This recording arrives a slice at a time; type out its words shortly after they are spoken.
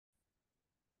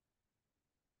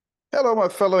Hello, my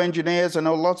fellow engineers. I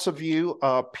know lots of you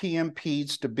are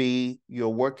PMPs to be. You're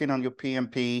working on your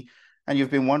PMP and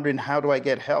you've been wondering, how do I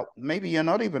get help? Maybe you're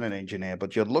not even an engineer,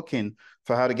 but you're looking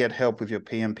for how to get help with your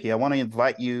PMP. I want to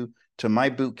invite you to my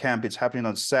boot camp. It's happening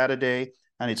on Saturday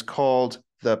and it's called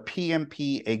the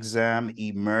PMP Exam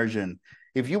Immersion.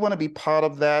 If you want to be part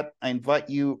of that, I invite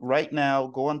you right now,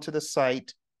 go onto the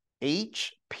site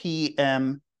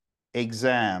hpmexam.com.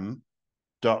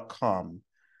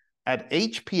 At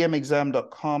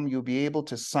hpmexam.com, you'll be able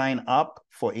to sign up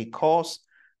for a course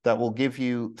that will give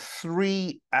you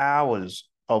 3 hours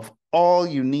of all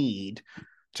you need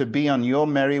to be on your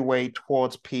merry way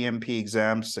towards PMP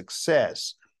exam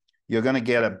success. You're going to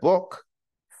get a book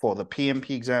for the PMP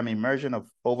exam immersion of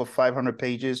over 500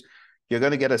 pages. You're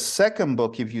going to get a second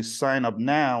book if you sign up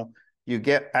now. You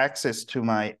get access to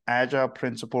my Agile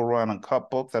Principle Roy and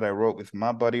Cut book that I wrote with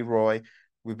my buddy Roy.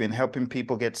 We've been helping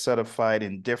people get certified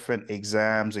in different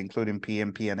exams, including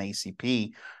PMP and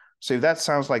ACP. So if that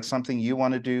sounds like something you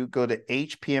want to do, go to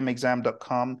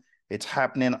hpmexam.com. It's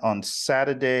happening on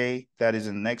Saturday. That is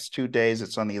in the next 2 days.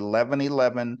 It's on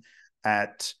 11/11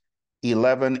 at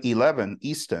 11/11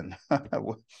 Eastern,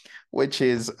 which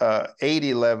is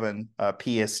 8/11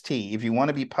 PST. If you want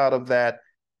to be part of that,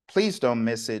 please don't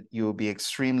miss it. You'll be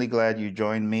extremely glad you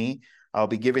joined me. I'll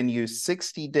be giving you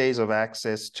 60 days of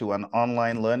access to an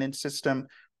online learning system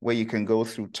where you can go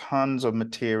through tons of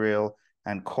material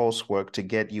and coursework to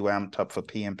get you amped up for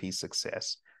PMP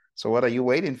success. So what are you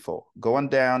waiting for? Go on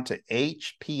down to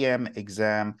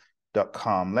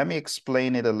hpmexam.com. Let me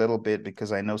explain it a little bit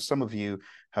because I know some of you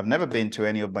have never been to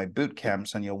any of my boot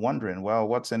camps and you're wondering, well,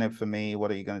 what's in it for me?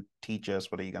 What are you going to teach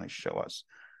us? What are you going to show us?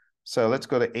 So let's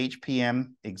go to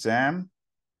hpmexam.com.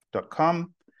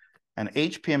 And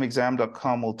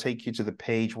hpmexam.com will take you to the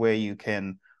page where you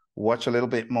can watch a little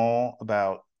bit more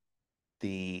about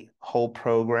the whole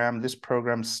program. This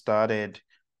program started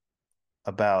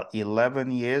about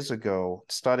 11 years ago,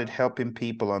 started helping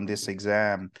people on this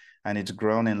exam, and it's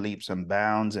grown in leaps and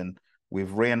bounds, and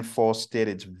we've reinforced it.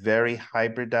 It's very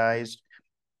hybridized.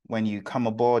 When you come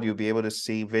aboard, you'll be able to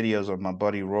see videos of my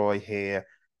buddy Roy here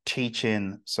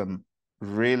teaching some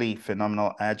really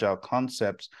phenomenal agile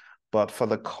concepts. But for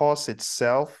the course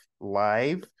itself,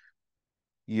 live,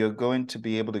 you're going to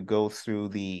be able to go through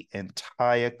the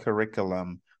entire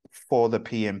curriculum for the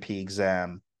PMP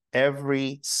exam.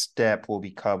 Every step will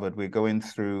be covered. We're going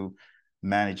through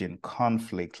managing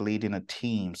conflict, leading a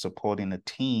team, supporting a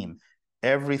team,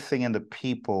 everything in the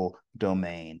people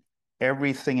domain,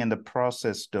 everything in the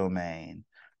process domain,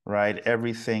 right?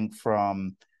 Everything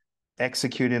from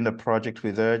executing the project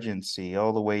with urgency,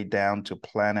 all the way down to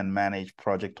plan and manage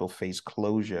project or phase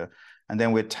closure. And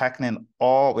then we're going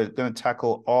to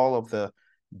tackle all of the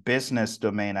business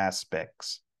domain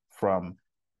aspects from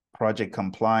project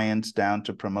compliance down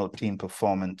to promote team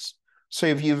performance. So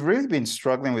if you've really been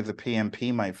struggling with the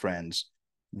PMP, my friends,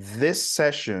 this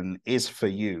session is for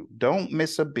you. Don't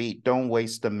miss a beat. Don't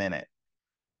waste a minute.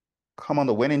 Come on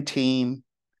the winning team.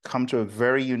 Come to a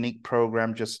very unique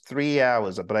program, just 3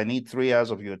 hours, but I need 3 hours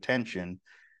of your attention.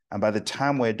 And by the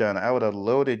time we're done, I would have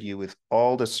loaded you with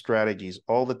all the strategies,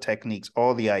 all the techniques,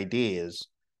 all the ideas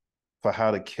for how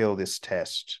to kill this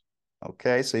test.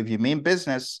 Okay, so if you mean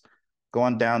business, go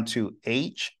on down to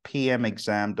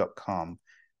hpmexam.com.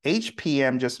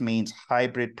 HPM just means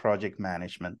hybrid project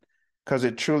management because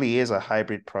it truly is a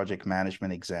hybrid project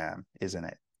management exam, isn't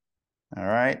it? All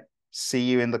right, see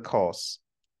you in the course.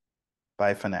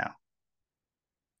 Bye for now.